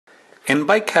In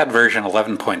BikeCAD version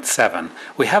 11.7,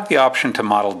 we have the option to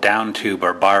model down tube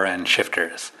or bar end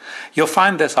shifters. You'll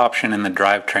find this option in the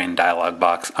drivetrain dialog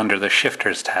box under the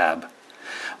Shifters tab.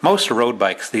 Most road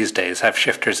bikes these days have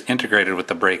shifters integrated with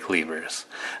the brake levers.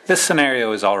 This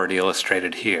scenario is already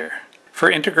illustrated here.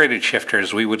 For integrated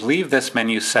shifters, we would leave this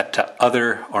menu set to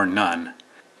Other or None.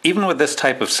 Even with this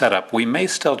type of setup, we may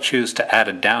still choose to add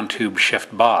a down tube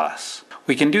shift boss.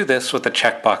 We can do this with the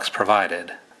checkbox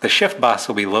provided. The shift boss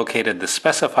will be located the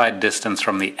specified distance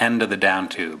from the end of the down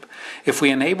tube. If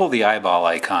we enable the eyeball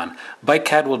icon,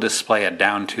 BikeCAD will display a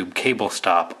down tube cable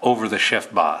stop over the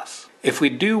shift boss. If we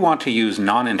do want to use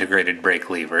non-integrated brake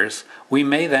levers, we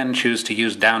may then choose to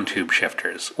use down tube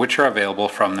shifters, which are available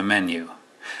from the menu.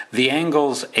 The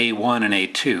angles A1 and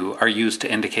A2 are used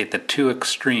to indicate the two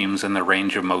extremes in the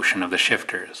range of motion of the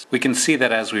shifters. We can see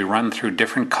that as we run through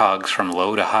different cogs from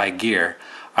low to high gear,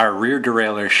 our rear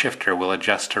derailleur shifter will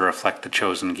adjust to reflect the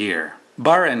chosen gear.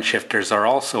 Bar end shifters are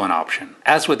also an option.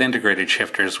 As with integrated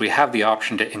shifters, we have the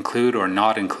option to include or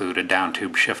not include a down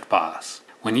tube shift boss.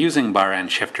 When using bar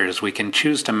end shifters, we can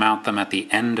choose to mount them at the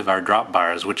end of our drop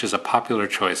bars, which is a popular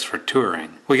choice for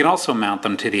touring. We can also mount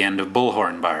them to the end of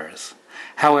bullhorn bars.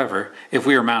 However, if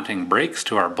we are mounting brakes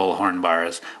to our bullhorn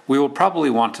bars, we will probably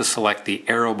want to select the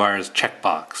aero bars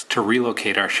checkbox to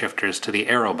relocate our shifters to the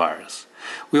aero bars.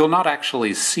 We will not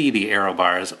actually see the aero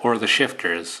bars or the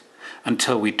shifters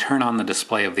until we turn on the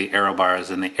display of the aero bars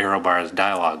in the aero bars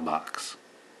dialog box.